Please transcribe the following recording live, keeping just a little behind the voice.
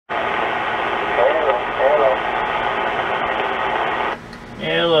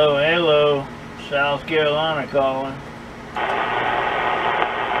South Carolina calling.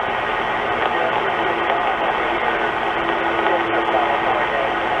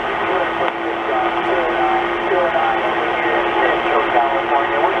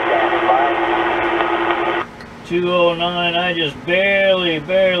 209, I just barely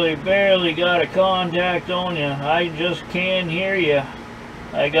got a contact on you. I just can't hear you.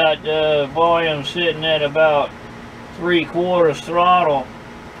 I got the volume sitting at about 3/4 throttle.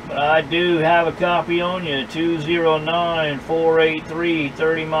 But I do have a copy on you. 209-483,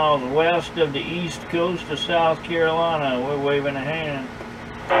 30 miles west of the east coast of South Carolina. We're waving a hand.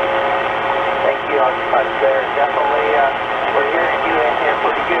 Thank you, Occupied there. Definitely, we're hearing you in here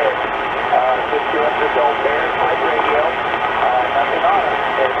pretty good. Just doing this old barefoot radio. Nothing on it.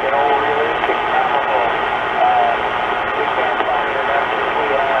 It's an old realistic chemical. We can't find it enough if we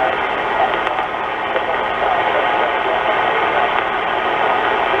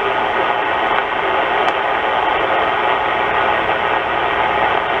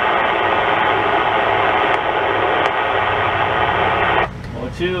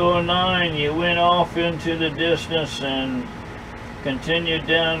Well, 209, you went off into the distance and continued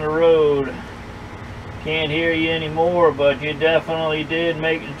down the road. Can't hear you anymore, but you definitely did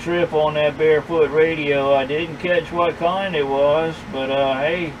make the trip on that barefoot radio. I didn't catch what kind it was, but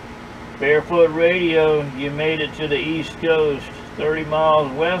hey, barefoot radio, you made it to the east coast, 30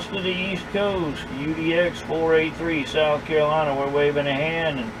 miles west of the east coast. UDX 483, South Carolina. We're waving a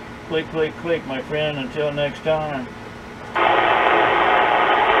hand, and click, click, click, my friend. Until next time.